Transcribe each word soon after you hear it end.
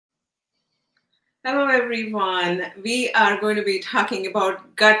Hello, everyone. We are going to be talking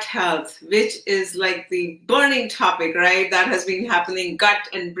about gut health, which is like the burning topic, right? That has been happening, gut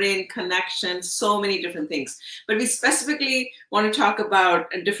and brain connection, so many different things. But we specifically want to talk about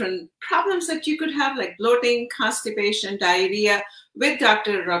different problems that you could have, like bloating, constipation, diarrhea, with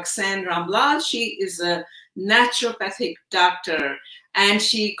Dr. Roxanne Ramlal. She is a naturopathic doctor. And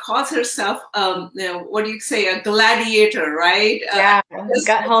she calls herself, what do you say, a gladiator, right? Yeah,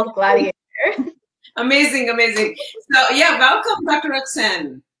 gut health gladiator. Amazing, amazing. So yeah, welcome, Dr.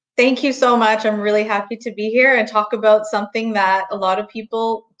 Roxanne. Thank you so much. I'm really happy to be here and talk about something that a lot of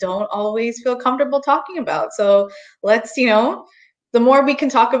people don't always feel comfortable talking about. So let's, the more we can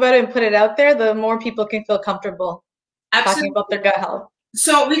talk about it and put it out there, the more people can feel comfortable talking about Absolutely. their gut health.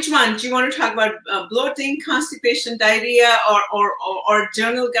 So which one? Do you want to talk about bloating, constipation, diarrhea, or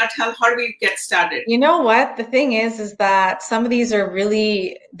general gut health? How do we get started? You know what? The thing is that some of these are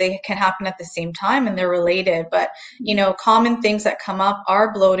really, they can happen at the same time and they're related. But, common things that come up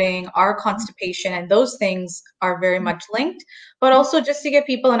are bloating, are constipation, and those things are very much linked. But also just to get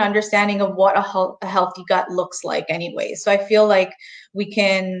people an understanding of what a healthy gut looks like anyway. So I feel like we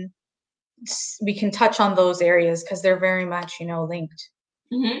can touch on those areas because they're very much, linked.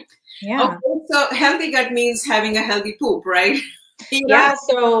 Mm-hmm. Yeah. Okay, so healthy gut means having a healthy poop, right? Yeah,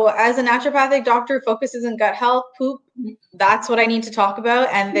 so as a naturopathic doctor focuses in gut health, poop, that's what I need to talk about.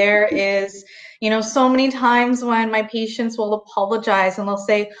 And there is, so many times when my patients will apologize and they'll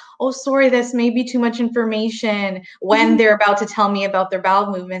say, oh, sorry, this may be too much information when they're about to tell me about their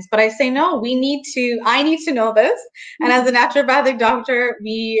bowel movements. But I say, no, I need to know this. And as a naturopathic doctor,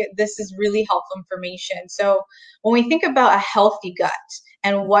 this is really helpful information. So when we think about a healthy gut,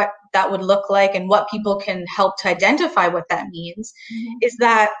 and what that would look like and what people can help to identify what that means is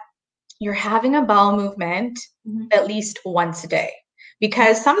that you're having a bowel movement at least once a day.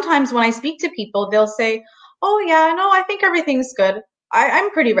 Because sometimes when I speak to people, they'll say, oh yeah, no, I think everything's good.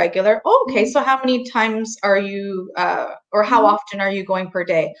 I'm pretty regular. Oh, okay, so how many times are you, or how often are you going per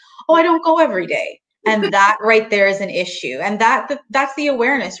day? Oh, I don't go every day. And that right there is an issue. And that's the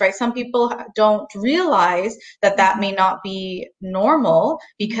awareness, right? Some people don't realize that that may not be normal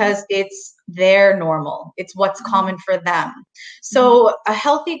because it's their normal. It's what's common for them. So a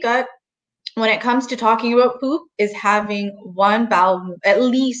healthy gut, when it comes to talking about poop, is having at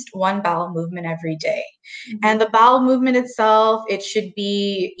least one bowel movement every day. And the bowel movement itself, it should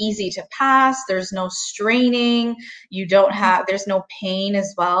be easy to pass. There's no straining. There's no pain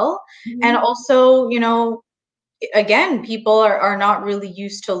as well. And also, again, people are not really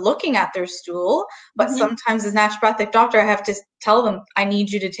used to looking at their stool, but sometimes as a naturopathic doctor, I have to tell them, I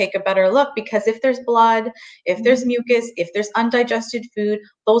need you to take a better look, because if there's blood, if there's mucus, if there's undigested food,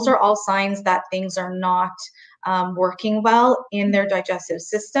 those are all signs that things are not working well in their digestive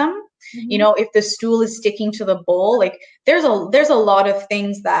system. If the stool is sticking to the bowl, like there's a lot of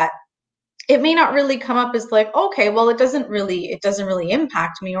things that it may not really come up as like, okay, well, it doesn't really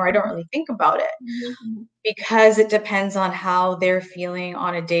impact me, or I don't really think about it, because it depends on how they're feeling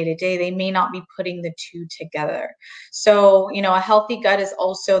on a day-to-day. They may not be putting the two together. So, a healthy gut is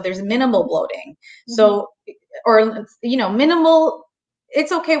also, there's minimal bloating. So, or, minimal,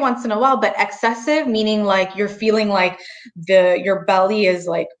 it's okay once in a while, but excessive, meaning like you're feeling like your belly is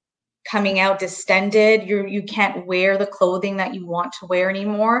like coming out distended, you can't wear the clothing that you want to wear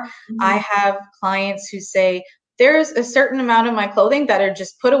anymore. I have clients who say, there's a certain amount of my clothing that are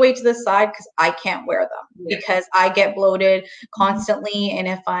just put away to the side because I can't wear them because I get bloated constantly. And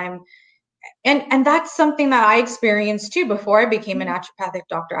if I'm and that's something that I experienced too before I became a naturopathic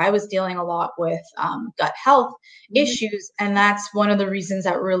doctor. I was dealing a lot with gut health issues, and that's one of the reasons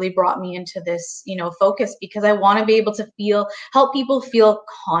that really brought me into this, focus, because I want to be able to help people feel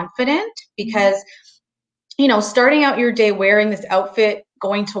confident, because starting out your day wearing this outfit,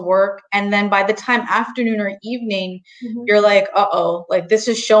 going to work, and then by the time afternoon or evening, you're like, uh-oh, like this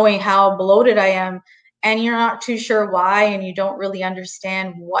is showing how bloated I am, and you're not too sure why, and you don't really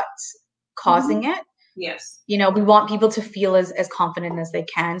understand what's causing it. Yes. We want people to feel as confident as they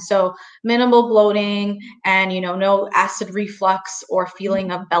can. So minimal bloating and, no acid reflux or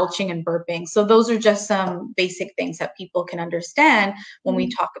feeling of belching and burping. So those are just some basic things that people can understand when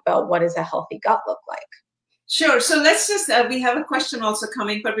we talk about what does a healthy gut look like. Sure. So let's just, we have a question also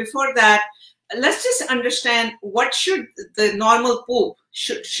coming, but before that, let's just understand what should the normal poop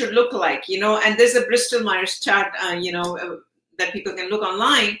should look like, and there's a Bristol-Myers chart, that people can look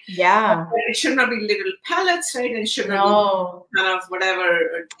online. Yeah. But it should not be little pellets, right? And it should not be kind of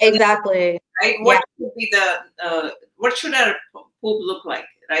whatever. Exactly. Right? What should be what should our poop look like?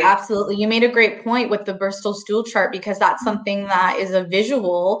 right? Absolutely. You made a great point with the Bristol stool chart, because that's something that is a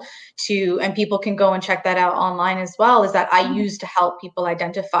visual to, and people can go and check that out online as well, is that I use to help people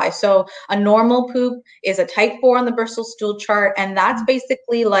identify. So a normal poop is a type 4 on the Bristol stool chart, and that's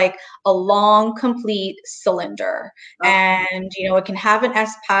basically like a long, complete cylinder. Okay. And, it can have an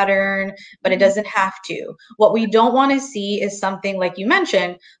S pattern, but it doesn't have to. What we don't want to see is something like you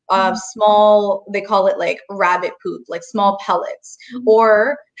mentioned, small, they call it like rabbit poop, like small pellets,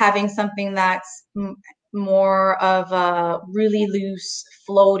 or having something that's more of a really loose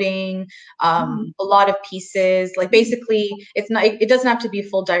floating, a lot of pieces, like basically it doesn't have to be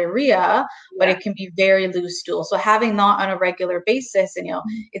full diarrhea, but Yeah. it can be very loose stool. So having that on a regular basis, and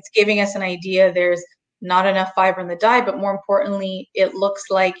it's giving us an idea there's not enough fiber in the diet, but more importantly, it looks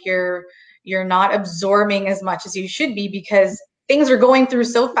like you're not absorbing as much as you should be, because things are going through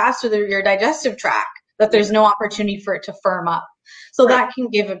so fast through your digestive tract that Yeah. there's no opportunity for it to firm up. So Right. that can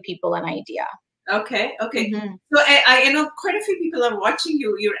give people an idea. Okay. Mm-hmm. So I know quite a few people are watching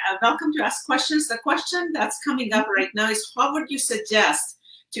you. You're welcome to ask questions. The question that's coming up right now is, what would you suggest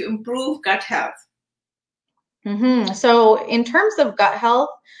to improve gut health? Mm-hmm. So in terms of gut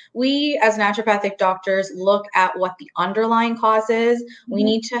health, we as naturopathic doctors look at what the underlying cause is. We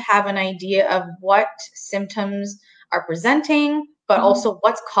need to have an idea of what symptoms are presenting, but also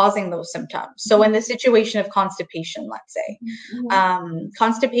what's causing those symptoms. So in the situation of constipation, let's say,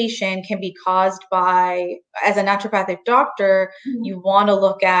 constipation can be caused by, as a naturopathic doctor, you want to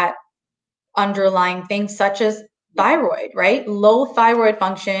look at underlying things such as thyroid, right? Low thyroid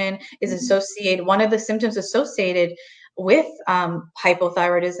function is associated, one of the symptoms associated with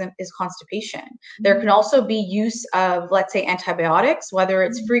hypothyroidism is constipation. There can also be use of, let's say, antibiotics, whether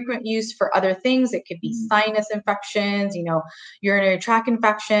it's frequent use for other things. It could be sinus infections, urinary tract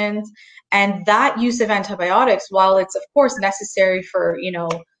infections. And that use of antibiotics, while it's of course necessary for,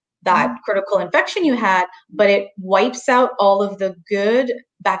 that critical infection you had, but it wipes out all of the good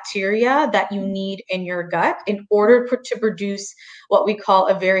bacteria that you need in your gut in order to produce what we call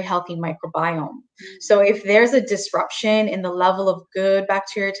a very healthy microbiome. So if there's a disruption in the level of good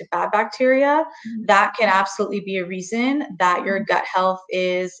bacteria to bad bacteria, that can absolutely be a reason that your gut health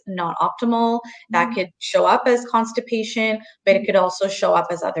is not optimal. That could show up as constipation, but it could also show up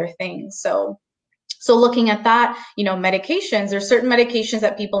as other things. So looking at that, medications, there's certain medications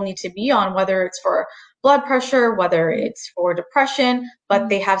that people need to be on, whether it's for blood pressure, whether it's for depression, but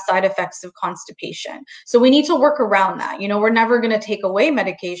they have side effects of constipation. So we need to work around that. We're never going to take away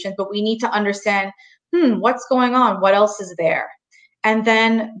medication, but we need to understand, what's going on? What else is there? And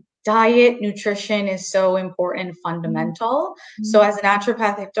then diet, nutrition is so important, fundamental. So as a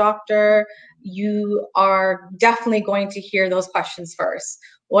naturopathic doctor, you are definitely going to hear those questions first.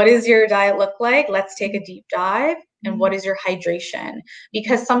 What does your diet look like? Let's take a deep dive. And what is your hydration?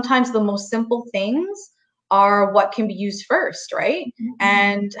 Because sometimes the most simple things are what can be used first, right?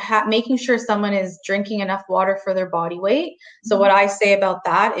 And making sure someone is drinking enough water for their body weight. So what I say about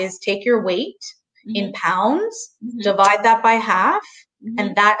that is take your weight in pounds, divide that by half,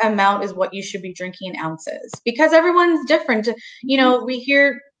 and that amount is what you should be drinking in ounces, because everyone's different. We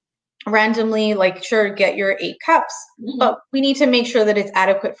hear randomly, like, sure, get your 8 cups, but we need to make sure that it's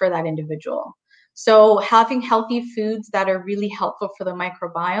adequate for that individual. So having healthy foods that are really helpful for the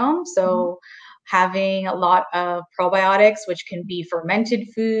microbiome. So having a lot of probiotics, which can be fermented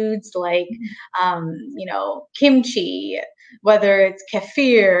foods like, kimchi, whether it's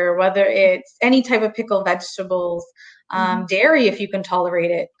kefir, whether it's any type of pickled vegetables, dairy if you can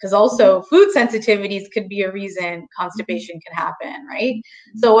tolerate it, because also food sensitivities could be a reason constipation can happen, right?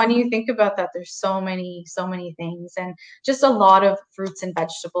 So when you think about that, there's so many things, and just a lot of fruits and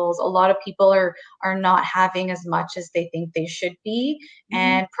vegetables. A lot of people are not having as much as they think they should be,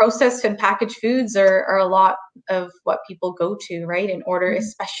 and processed and packaged foods are a lot of what people go to, right, in order,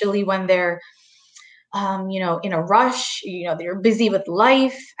 especially when they're in a rush, they're busy with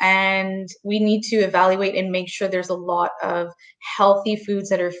life, and we need to evaluate and make sure there's a lot of healthy foods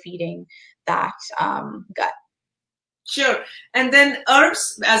that are feeding that gut. Sure. And then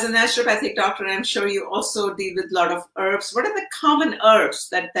herbs, as a naturopathic doctor, I'm sure you also deal with a lot of herbs. What are the common herbs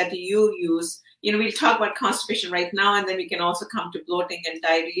that you use? We'll talk about constipation right now, and then we can also come to bloating and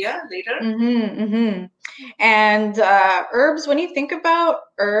diarrhea later. And herbs, when you think about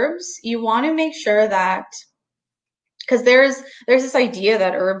herbs, you want to make sure that, because there's this idea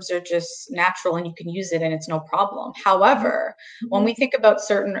that herbs are just natural and you can use it and it's no problem. However, when we think about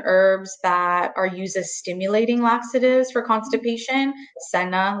certain herbs that are used as stimulating laxatives for constipation,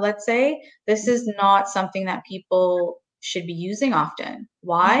 senna, let's say, this is not something that people should be using often.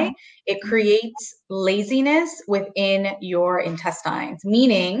 Why? It creates laziness within your intestines,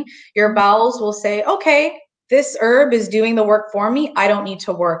 meaning your bowels will say, okay, this herb is doing the work for me. I don't need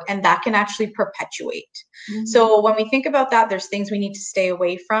to work. And that can actually perpetuate. So when we think about that, there's things we need to stay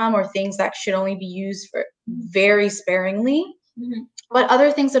away from, or things that should only be used for very sparingly. But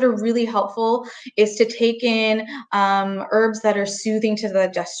other things that are really helpful is to take in herbs that are soothing to the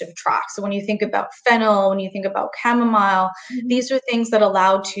digestive tract. So when you think about fennel, when you think about chamomile, these are things that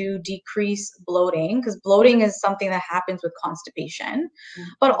allow to decrease bloating, because bloating is something that happens with constipation,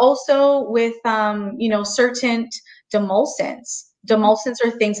 but also with, certain demulcents. Demulcents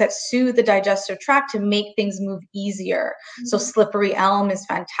are things that soothe the digestive tract to make things move easier. So slippery elm is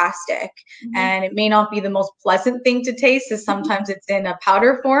fantastic. And it may not be the most pleasant thing to taste, as sometimes it's in a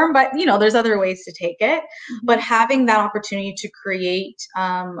powder form, but there's other ways to take it. But having that opportunity to create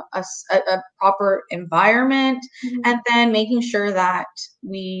a proper environment, and then making sure that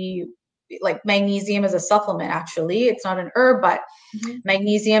like magnesium is a supplement, actually. It's not an herb, but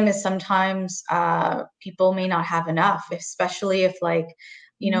magnesium is sometimes people may not have enough, especially if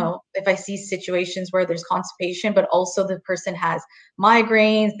if I see situations where there's constipation, but also the person has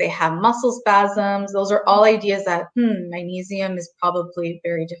migraines, they have muscle spasms. Those are all ideas that magnesium is probably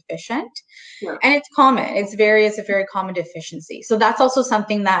very deficient. And it's common. It's a very common deficiency. So that's also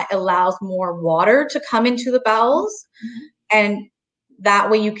something that allows more water to come into the bowels. And that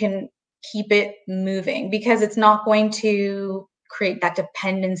way you can keep it moving, because it's not going to create that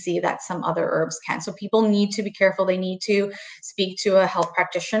dependency that some other herbs can. So people need to be careful. They need to speak to a health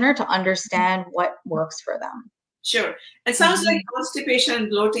practitioner to understand what works for them. Sure. It sounds like constipation and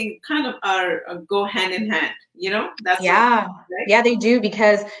bloating kind of go hand in hand, That's right? Yeah, they do,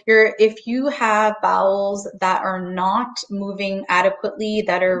 because if you have bowels that are not moving adequately,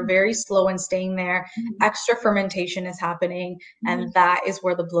 that are very slow in staying there, extra fermentation is happening, and that is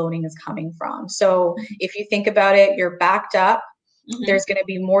where the bloating is coming from. So if you think about it, you're backed up. There's going to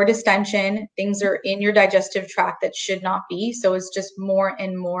be more distension. Things are in your digestive tract that should not be. So it's just more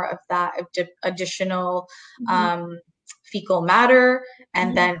and more of that additional fecal matter,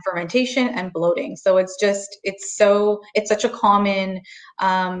 and then fermentation and bloating. So it's such a common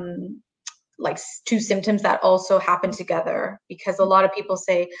like two symptoms that also happen together, because a lot of people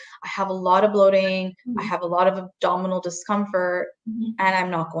say, I have a lot of bloating, I have a lot of abdominal discomfort, and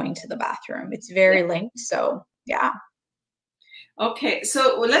I'm not going to the bathroom. It's very linked. So yeah. Okay,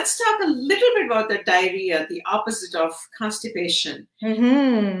 so let's talk a little bit about the diarrhea, the opposite of constipation.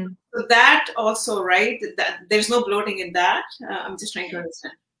 So that also, right? That there's no bloating in that. I'm just trying to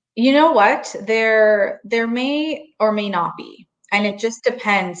understand. You know what? There may or may not be, and it just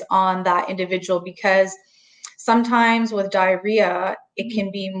depends on that individual, because sometimes with diarrhea, it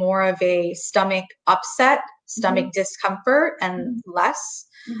can be more of a stomach upset, stomach discomfort, and less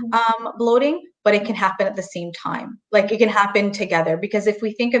bloating, but it can happen at the same time. Like, it can happen together, because if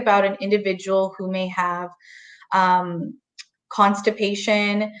we think about an individual who may have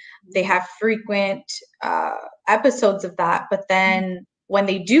constipation, they have frequent episodes of that, but then when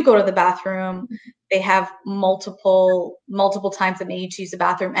they do go to the bathroom, they have multiple times that they need to use the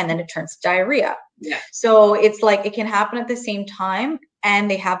bathroom, and then it turns to diarrhea. So it's like it can happen at the same time, and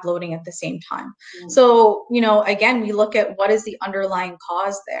they have bloating at the same time. So, again, we look at what is the underlying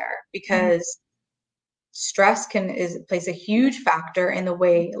cause there, because stress plays a huge factor in the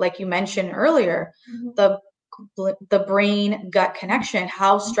way, like you mentioned earlier, the brain gut connection,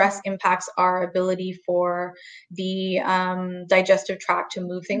 how stress impacts our ability for the digestive tract to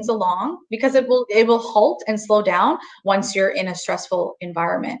move things along, because it will halt and slow down once you're in a stressful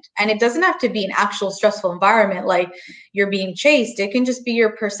environment. And it doesn't have to be an actual stressful environment, like you're being chased. It can just be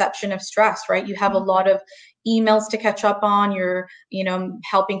your perception of stress, right? You have a lot of emails to catch up on, you're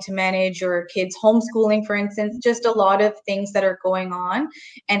helping to manage your kids' homeschooling, for instance, just a lot of things that are going on,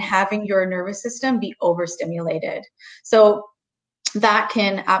 and having your nervous system be overstimulated. So that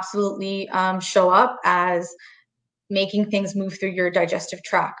can absolutely show up as making things move through your digestive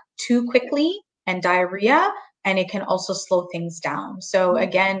tract too quickly, and diarrhea, and it can also slow things down. So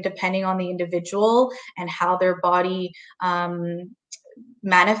again, depending on the individual and how their body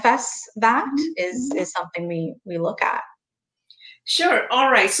manifests, that is something we lok at. Sure.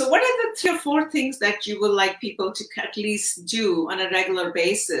 All right. So what are the 3 or 4 things that you would like people to at least do on a regular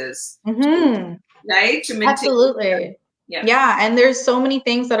basis? Right? To maintain. Absolutely. Yeah. And there's so many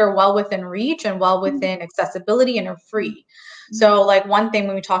things that are well within reach and well within accessibility and are free. So like one thing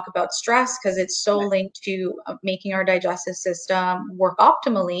when we talk about stress, because it's so linked to making our digestive system work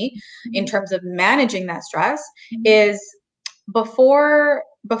optimally in terms of managing that stress, is before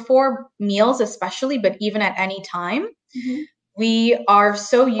meals especially, but even at any time, Mhm. We are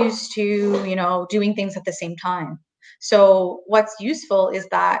so used to, doing things at the same time. So what's useful is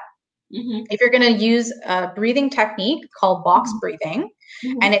that Mhm. if you're going to use a breathing technique called box Mhm. breathing,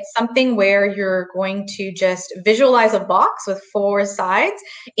 and Mhm. it's something where you're going to just visualize a box with 4 sides,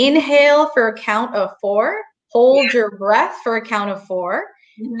 inhale for a count of 4, hold your breath for a count of 4,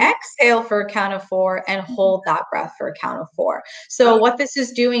 Mhm. exhale for a count of 4, and hold that breath for a count of 4. So Okay. what this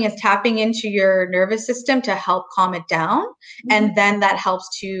is doing is tapping into your nervous system to help calm it down, Mhm. and then that helps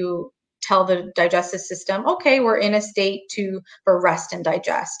to tell the digestive system, okay, we're in a state for rest and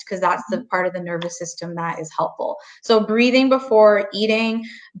digest, because that's the part of the nervous system that is helpful. So breathing before eating,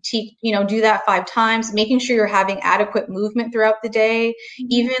 do that 5 times, making sure you're having adequate movement throughout the day, Mhm.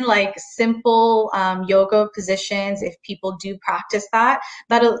 even like simple yoga positions, if people do practice that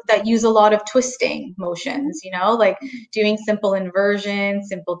use a lot of twisting Mhm. motions, like doing simple inversions,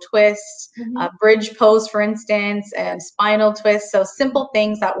 simple twists, Mhm. bridge pose, for instance, and spinal twists. So simple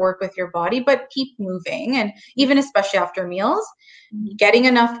things that work with your body, but keep moving. And even especially after meals, Mhm. getting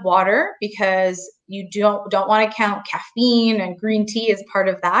enough water, because you don't want to count caffeine, and green tea is part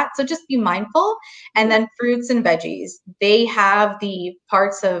of that. So just be mindful. And Yeah. then fruits and veggies, they have the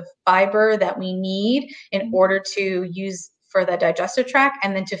parts of fiber that we need in Mhm. order to use for the digestive tract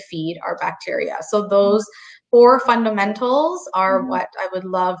and then to feed our bacteria. So those 4 fundamentals are Mhm. what I would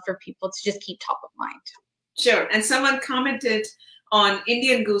love for people to just keep top of mind. Sure. And someone commented on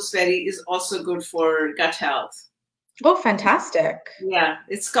Indian gooseberry is also good for gut health. Oh, fantastic. Yeah,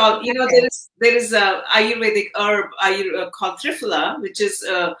 it's called, Okay. there is a Ayurvedic herb called Triphala, which is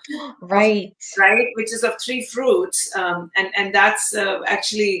Right. right, which is of 3 fruits, and that's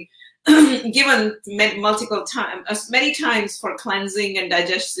actually given multiple times, many times for cleansing and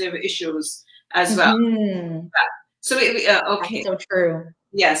digestive issues as well. Mm-hmm. So That's okay, so true.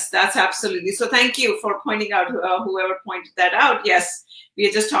 yes, that's absolutely. So thank you for pointing out whoever pointed that out. Yes, we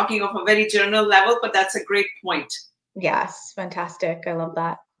are just talking of a very general level, but that's a great point. Yes, fantastic. I love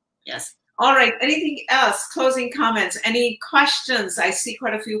that. Yes. All right. Anything else? Closing comments? Any questions? I see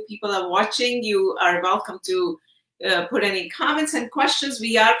quite a few people are watching. You are welcome to put any comments and questions.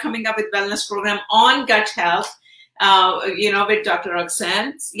 We are coming up with wellness program on gut health, with Dr.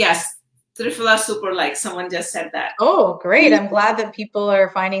 Roxanne. Yes. Trifla super like someone just said that. Oh, great. I'm glad that people are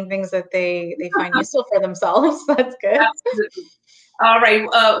finding things that they find useful for themselves. That's good. Absolutely. All right.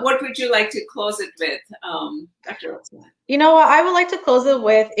 What would you like to close it with, Dr. Roxanne? I would like to close it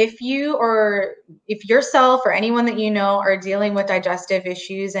with, if yourself or anyone that are dealing with digestive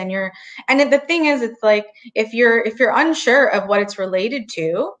issues, and the thing is, it's like, if you're unsure of what it's related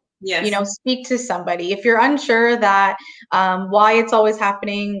to, Yes. speak to somebody. If you're unsure that why it's always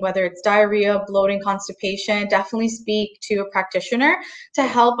happening, whether it's diarrhea, bloating, constipation, definitely speak to a practitioner to Yeah.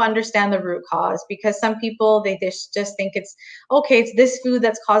 help understand the root cause, because some people, they just think it's okay, it's this food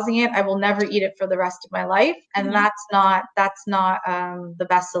that's causing it, I will never eat it for the rest of my life. And Mhm. that's not the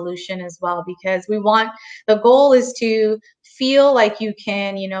best solution as well, because the goal is to feel like you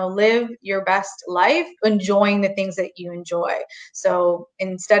can, live your best life enjoying the things that you enjoy. So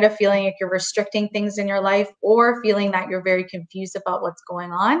instead of feeling like you're restricting things in your life, or feeling that you're very confused about what's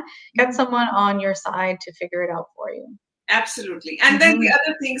going on, get Mhm. someone on your side to figure it out for you. Absolutely. And then the Hmm.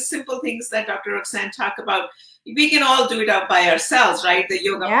 other things, simple things that Dr. Roxanne talked about, we can all do it out by ourselves, right? The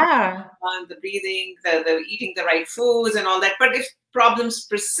yoga, Yeah. the breathing, the eating the right foods and all that. But if problems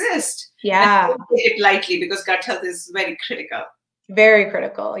persist, then Yeah. don't take it lightly, because gut health is very critical. Very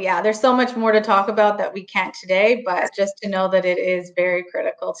critical. Yeah, there's so much more to talk about that we can't today, but just to know that it is very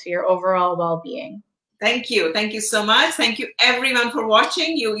critical to your overall well-being. Thank you. Thank you so much. Thank you everyone for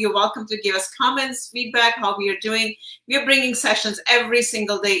watching. You're welcome to give us comments, feedback, how we are doing. We are bringing sessions every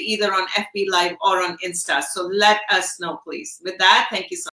single day, either on FB Live or on Insta. So let us know, please. With that, thank you so much.